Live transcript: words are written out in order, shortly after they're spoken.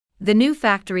The New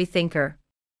Factory Thinker.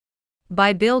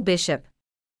 By Bill Bishop.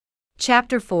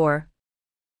 Chapter 4.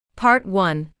 Part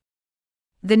 1.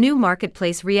 The New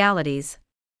Marketplace Realities.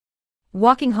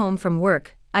 Walking home from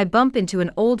work, I bump into an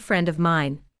old friend of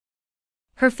mine.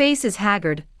 Her face is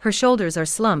haggard, her shoulders are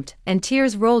slumped, and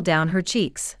tears roll down her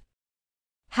cheeks.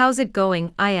 "How's it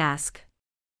going?" I ask.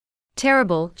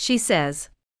 "Terrible," she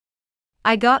says.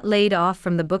 "I got laid off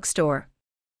from the bookstore."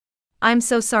 "I'm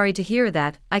so sorry to hear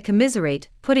that," I commiserate,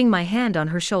 putting my hand on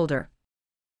her shoulder.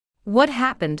 "What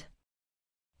happened?"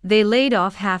 "They laid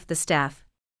off half the staff.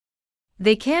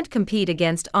 They can't compete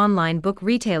against online book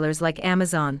retailers like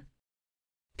Amazon.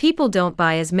 People don't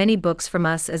buy as many books from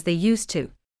us as they used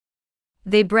to.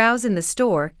 They browse in the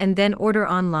store and then order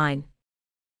online."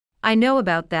 "I know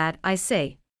about that," I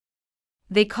say.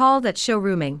 "They call that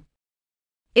showrooming.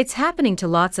 It's happening to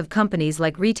lots of companies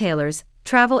like retailers,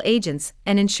 travel agents,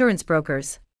 and insurance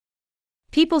brokers.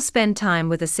 People spend time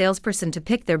with a salesperson to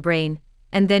pick their brain,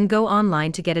 and then go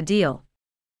online to get a deal."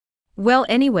 "Well,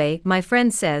 anyway," my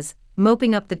friend says,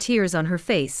 mopping up the tears on her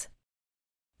face.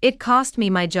 "It cost me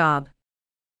my job.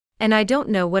 And I don't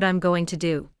know what I'm going to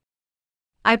do."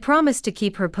 I promised to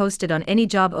keep her posted on any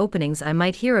job openings I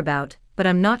might hear about, but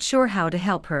I'm not sure how to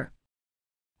help her.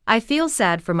 I feel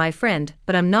sad for my friend,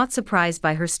 but I'm not surprised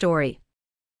by her story.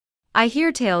 I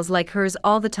hear tales like hers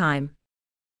all the time.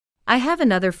 I have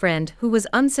another friend who was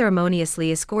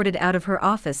unceremoniously escorted out of her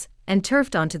office and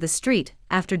turfed onto the street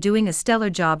after doing a stellar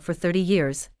job for 30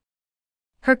 years.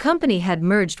 Her company had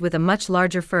merged with a much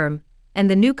larger firm, and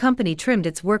the new company trimmed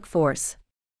its workforce.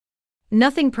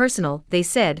 "Nothing personal," they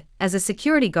said, as a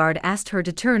security guard asked her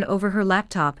to turn over her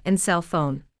laptop and cell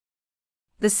phone.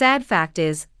 The sad fact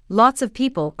is, lots of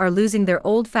people are losing their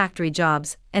old factory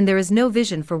jobs, and there is no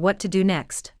vision for what to do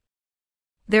next.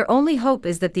 Their only hope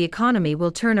is that the economy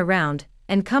will turn around,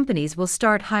 and companies will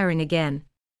start hiring again.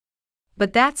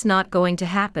 But that's not going to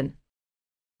happen.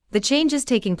 The changes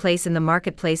taking place in the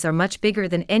marketplace are much bigger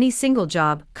than any single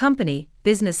job, company,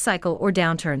 business cycle or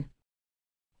downturn.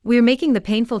 We're making the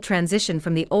painful transition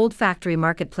from the old factory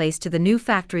marketplace to the new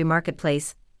factory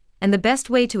marketplace, and the best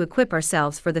way to equip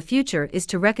ourselves for the future is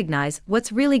to recognize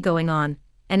what's really going on,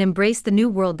 and embrace the new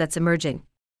world that's emerging.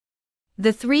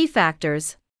 The three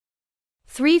factors.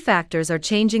 Three factors are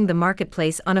changing the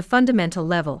marketplace on a fundamental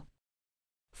level.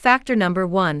 Factor number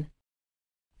 1.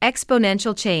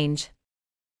 Exponential change.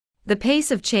 The pace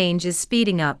of change is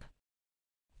speeding up.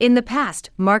 In the past,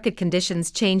 market conditions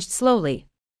changed slowly.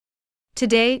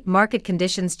 Today, market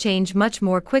conditions change much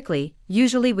more quickly,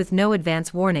 usually with no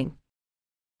advance warning.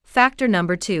 Factor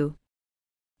number 2.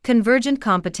 Convergent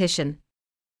competition.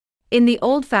 In the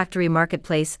old factory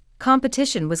marketplace,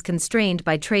 competition was constrained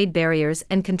by trade barriers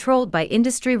and controlled by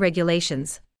industry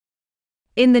regulations.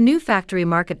 In the new factory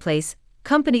marketplace,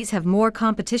 companies have more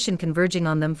competition converging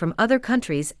on them from other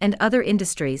countries and other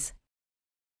industries.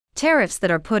 Tariffs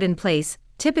that are put in place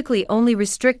typically only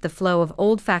restrict the flow of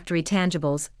old factory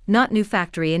tangibles, not new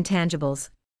factory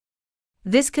intangibles.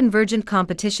 This convergent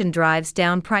competition drives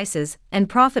down prices and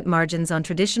profit margins on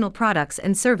traditional products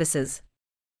and services.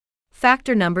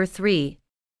 Factor number 3.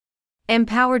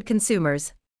 Empowered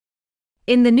consumers.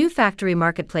 In the new factory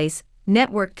marketplace,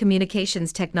 network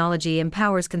communications technology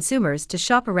empowers consumers to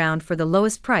shop around for the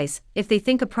lowest price if they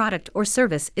think a product or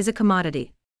service is a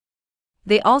commodity.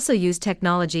 They also use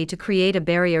technology to create a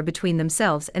barrier between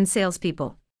themselves and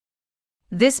salespeople.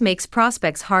 This makes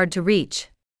prospects hard to reach.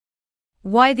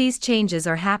 Why these changes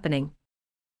are happening?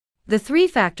 The three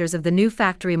factors of the new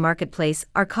factory marketplace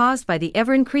are caused by the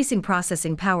ever-increasing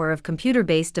processing power of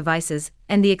computer-based devices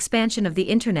and the expansion of the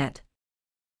Internet.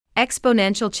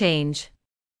 Exponential change.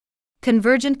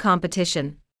 Convergent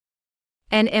competition.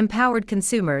 And empowered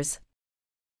consumers.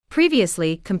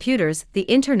 Previously, computers, the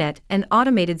Internet, and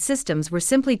automated systems were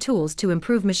simply tools to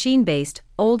improve machine-based,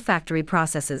 old factory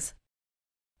processes.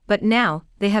 But now,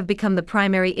 they have become the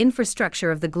primary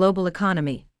infrastructure of the global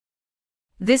economy.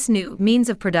 This new means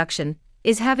of production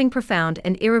is having profound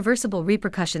and irreversible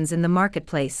repercussions in the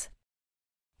marketplace.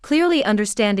 Clearly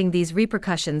understanding these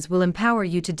repercussions will empower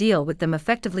you to deal with them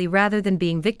effectively rather than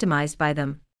being victimized by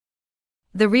them.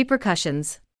 The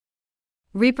repercussions.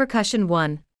 Repercussion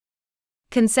 1.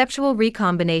 Conceptual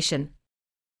recombination.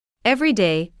 Every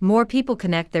day, more people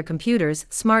connect their computers,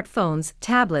 smartphones,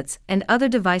 tablets, and other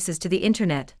devices to the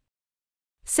Internet.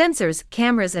 Sensors,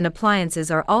 cameras, and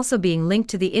appliances are also being linked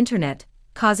to the Internet,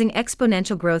 causing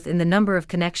exponential growth in the number of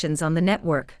connections on the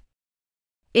network.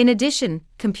 In addition,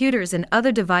 computers and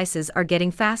other devices are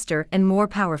getting faster and more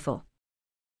powerful.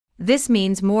 This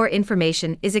means more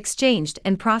information is exchanged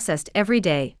and processed every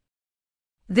day.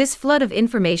 This flood of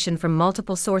information from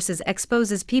multiple sources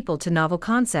exposes people to novel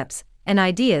concepts and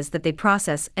ideas that they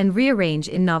process and rearrange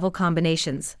in novel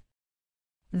combinations.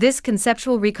 This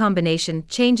conceptual recombination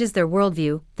changes their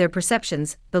worldview, their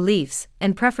perceptions, beliefs,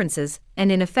 and preferences,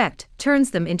 and in effect,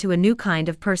 turns them into a new kind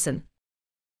of person.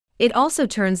 It also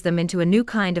turns them into a new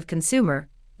kind of consumer,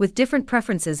 with different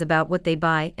preferences about what they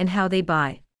buy and how they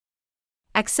buy.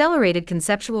 Accelerated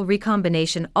conceptual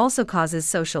recombination also causes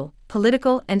social,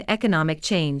 political, and economic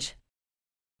change.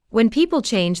 When people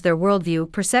change their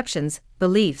worldview, perceptions,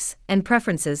 beliefs, and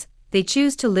preferences, they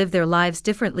choose to live their lives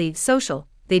differently, social,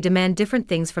 they demand different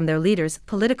things from their leaders,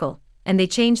 political, and they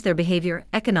change their behavior,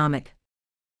 economic.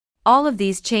 All of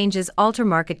these changes alter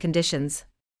market conditions.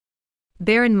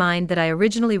 Bear in mind that I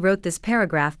originally wrote this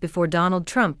paragraph before Donald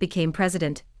Trump became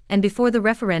president, and before the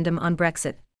referendum on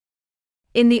Brexit.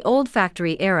 In the old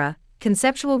factory era,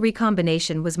 conceptual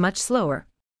recombination was much slower.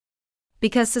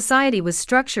 Because society was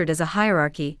structured as a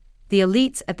hierarchy, the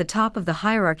elites at the top of the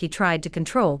hierarchy tried to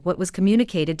control what was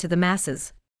communicated to the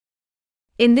masses.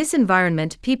 In this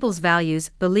environment, people's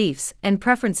values, beliefs, and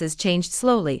preferences changed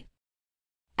slowly.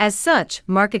 As such,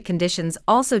 market conditions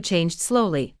also changed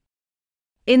slowly.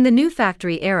 In the new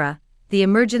factory era, the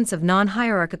emergence of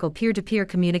non-hierarchical peer-to-peer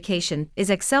communication is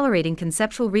accelerating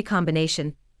conceptual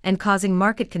recombination and causing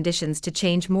market conditions to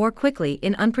change more quickly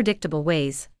in unpredictable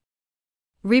ways.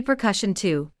 Repercussion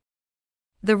 2.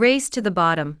 The race to the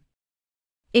bottom.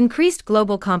 Increased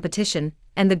global competition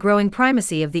and the growing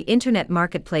primacy of the internet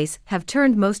marketplace have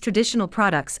turned most traditional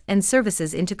products and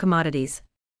services into commodities.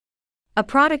 A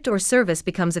product or service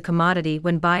becomes a commodity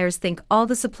when buyers think all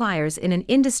the suppliers in an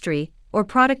industry or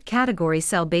product category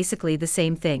sell basically the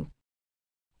same thing.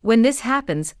 When this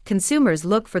happens, consumers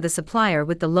look for the supplier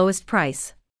with the lowest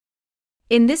price.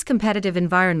 In this competitive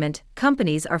environment,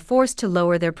 companies are forced to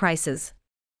lower their prices.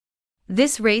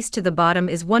 This race to the bottom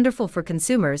is wonderful for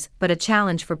consumers but a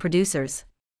challenge for producers.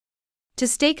 To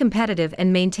stay competitive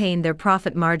and maintain their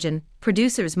profit margin,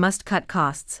 producers must cut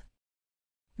costs.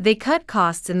 They cut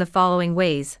costs in the following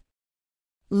ways.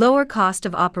 Lower cost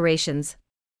of operations.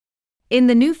 In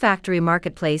the new factory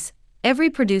marketplace, every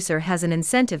producer has an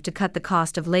incentive to cut the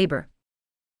cost of labor.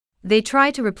 They try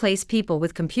to replace people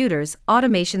with computers,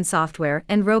 automation software,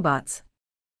 and robots.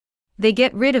 They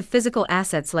get rid of physical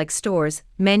assets like stores,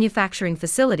 manufacturing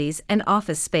facilities, and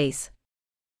office space.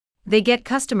 They get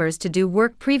customers to do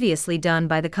work previously done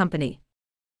by the company.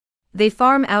 They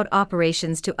farm out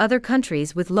operations to other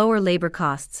countries with lower labor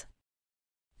costs.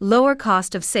 Lower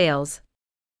cost of sales.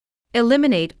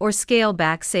 Eliminate or scale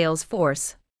back sales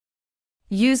force.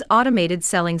 Use automated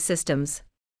selling systems.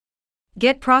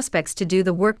 Get prospects to do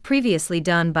the work previously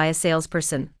done by a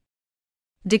salesperson.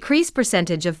 Decrease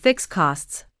percentage of fixed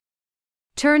costs.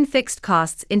 Turn fixed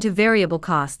costs into variable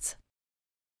costs.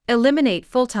 Eliminate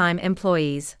full-time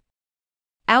employees.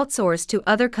 Outsource to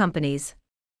other companies.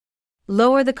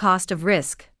 Lower the cost of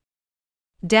risk.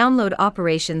 Download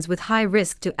operations with high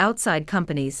risk to outside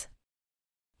companies.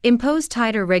 Impose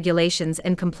tighter regulations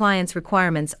and compliance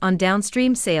requirements on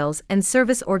downstream sales and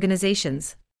service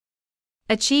organizations.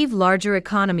 Achieve larger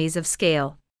economies of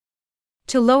scale.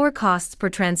 To lower costs per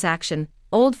transaction,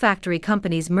 old factory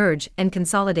companies merge and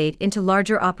consolidate into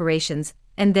larger operations,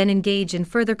 and then engage in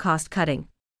further cost cutting.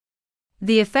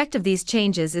 The effect of these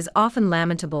changes is often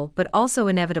lamentable but also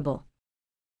inevitable.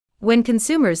 When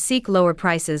consumers seek lower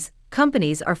prices,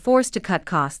 companies are forced to cut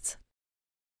costs.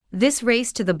 This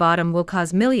race to the bottom will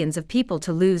cause millions of people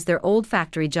to lose their old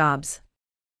factory jobs.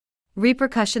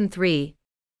 Repercussion 3.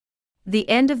 The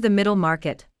end of the middle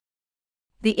market.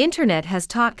 The internet has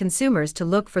taught consumers to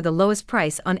look for the lowest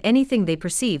price on anything they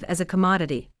perceive as a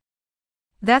commodity.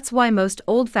 That's why most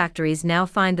old factories now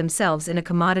find themselves in a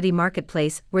commodity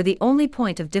marketplace where the only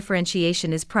point of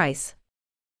differentiation is price.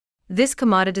 This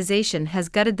commoditization has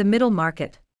gutted the middle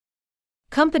market.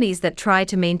 Companies that try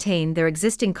to maintain their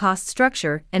existing cost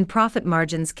structure and profit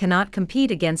margins cannot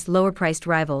compete against lower-priced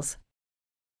rivals.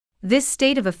 This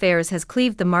state of affairs has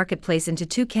cleaved the marketplace into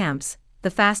two camps,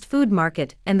 the fast food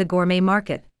market and the gourmet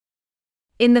market.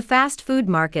 In the fast food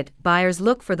market, buyers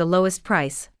look for the lowest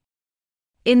price.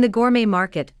 In the gourmet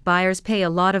market, buyers pay a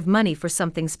lot of money for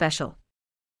something special.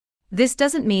 This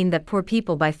doesn't mean that poor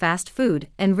people buy fast food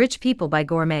and rich people buy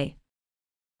gourmet.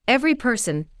 Every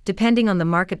person, depending on the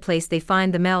marketplace they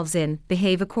find themselves in,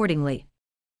 behave accordingly.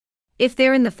 If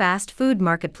they're in the fast food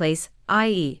marketplace,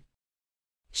 i.e.,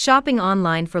 shopping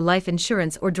online for life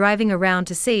insurance or driving around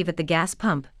to save at the gas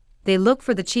pump, they look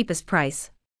for the cheapest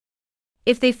price.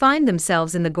 If they find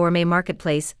themselves in the gourmet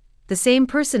marketplace, the same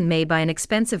person may buy an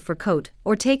expensive fur coat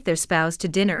or take their spouse to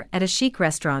dinner at a chic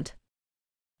restaurant.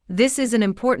 This is an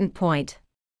important point.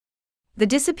 The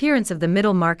disappearance of the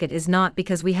middle market is not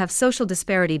because we have social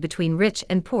disparity between rich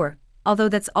and poor, although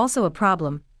that's also a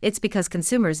problem. It's because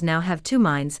consumers now have two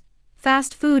minds,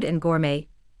 fast food and gourmet,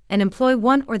 and employ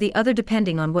one or the other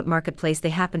depending on what marketplace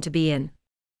they happen to be in.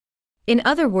 In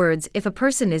other words, if a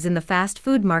person is in the fast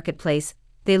food marketplace,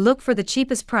 they look for the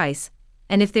cheapest price,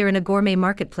 and if they're in a gourmet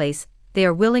marketplace, they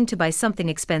are willing to buy something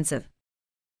expensive.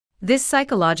 This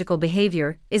psychological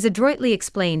behavior is adroitly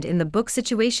explained in the book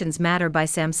Situations Matter by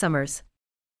Sam Summers.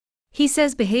 He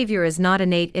says behavior is not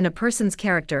innate in a person's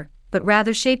character, but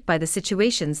rather shaped by the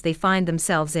situations they find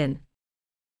themselves in.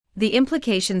 The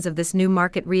implications of this new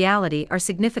market reality are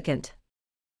significant.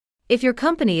 If your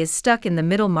company is stuck in the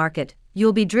middle market,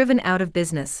 you'll be driven out of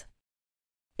business.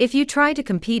 If you try to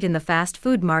compete in the fast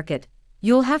food market,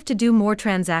 you'll have to do more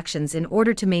transactions in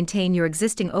order to maintain your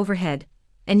existing overhead,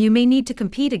 and you may need to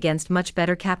compete against much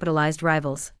better capitalized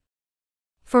rivals.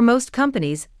 For most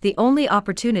companies, the only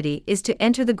opportunity is to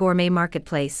enter the gourmet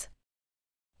marketplace.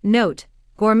 Note,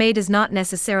 gourmet does not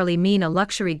necessarily mean a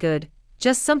luxury good,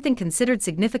 just something considered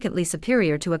significantly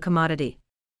superior to a commodity.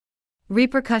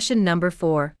 Repercussion number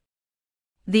 4.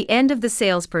 The end of the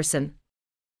salesperson.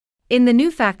 In the new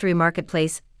factory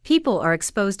marketplace, people are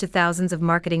exposed to thousands of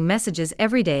marketing messages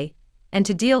every day, and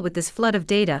to deal with this flood of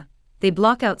data, they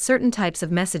block out certain types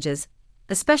of messages,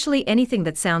 especially anything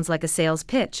that sounds like a sales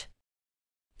pitch.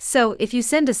 So, if you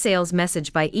send a sales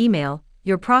message by email,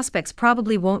 your prospects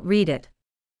probably won't read it.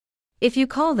 If you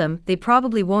call them, they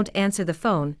probably won't answer the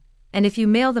phone, and if you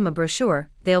mail them a brochure,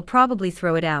 they'll probably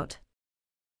throw it out.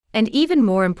 And even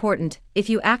more important, if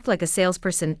you act like a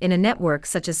salesperson in a network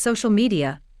such as social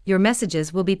media, your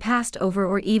messages will be passed over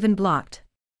or even blocked.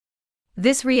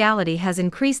 This reality has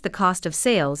increased the cost of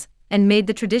sales and made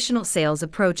the traditional sales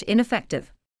approach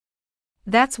ineffective.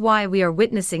 That's why we are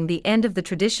witnessing the end of the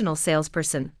traditional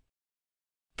salesperson.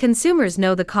 Consumers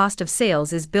know the cost of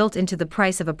sales is built into the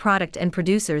price of a product, and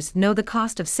producers know the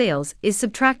cost of sales is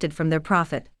subtracted from their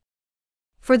profit.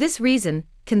 For this reason,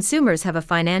 consumers have a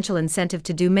financial incentive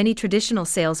to do many traditional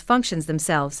sales functions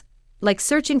themselves, like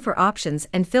searching for options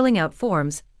and filling out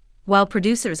forms, while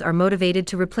producers are motivated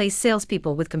to replace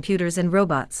salespeople with computers and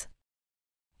robots.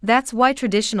 That's why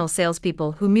traditional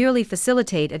salespeople who merely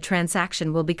facilitate a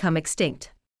transaction will become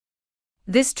extinct.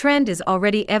 This trend is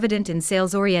already evident in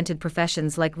sales-oriented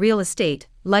professions like real estate,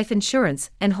 life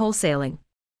insurance, and wholesaling.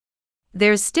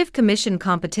 There's stiff commission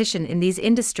competition in these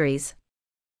industries.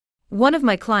 One of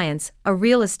my clients, a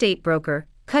real estate broker,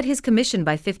 cut his commission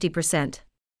by 50%.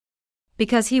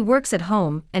 Because he works at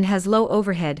home and has low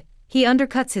overhead, he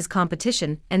undercuts his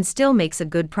competition and still makes a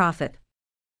good profit.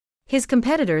 His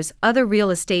competitors, other real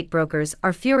estate brokers,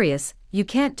 are furious. "You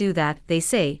can't do that," they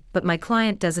say, but my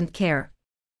client doesn't care.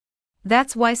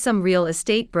 That's why some real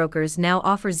estate brokers now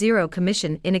offer zero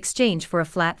commission in exchange for a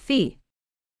flat fee.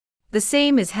 The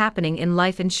same is happening in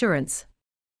life insurance.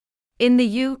 In the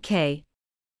UK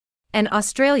and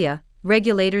Australia,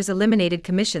 regulators eliminated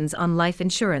commissions on life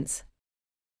insurance.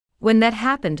 When that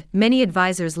happened, many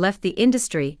advisors left the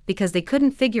industry because they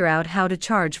couldn't figure out how to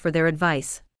charge for their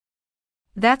advice.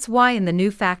 That's why in the new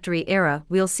factory era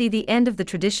we'll see the end of the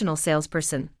traditional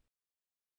salesperson.